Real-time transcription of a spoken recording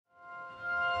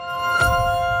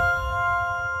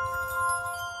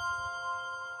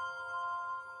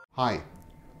Hi,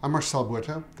 I'm Marcel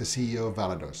Botha, the CEO of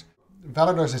Validose.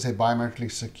 Validose is a biometrically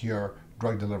secure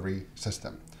drug delivery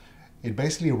system. It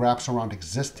basically wraps around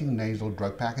existing nasal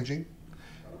drug packaging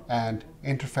and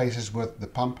interfaces with the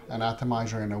pump and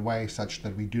atomizer in a way such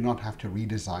that we do not have to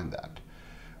redesign that.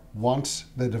 Once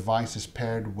the device is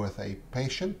paired with a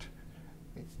patient,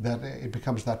 that it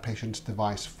becomes that patient's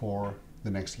device for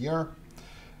the next year.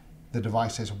 The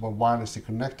device is wirelessly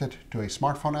connected to a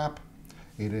smartphone app.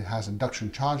 It has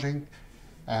induction charging,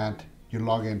 and you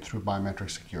log in through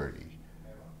biometric security.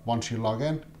 Once you log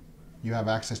in, you have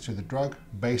access to the drug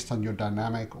based on your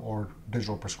dynamic or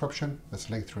digital prescription that's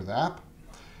linked through the app.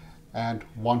 And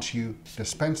once you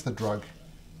dispense the drug,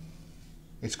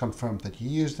 it's confirmed that you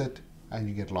used it and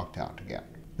you get locked out again.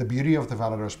 The beauty of the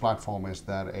Validose platform is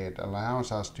that it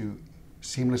allows us to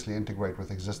seamlessly integrate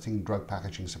with existing drug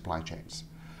packaging supply chains,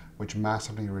 which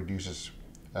massively reduces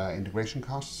integration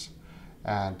costs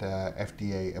and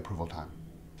FDA approval time.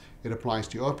 It applies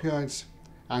to opioids,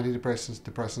 antidepressants,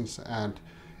 depressants, and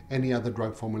any other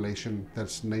drug formulation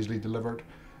that's nasally delivered.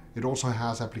 It also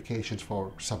has applications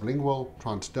for sublingual,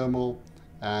 transdermal,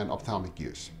 and ophthalmic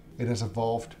use. It has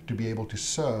evolved to be able to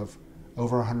serve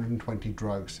over 120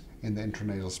 drugs in the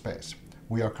intranasal space.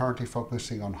 We are currently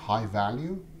focusing on high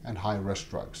value and high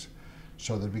risk drugs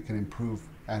so that we can improve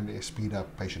and speed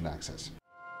up patient access.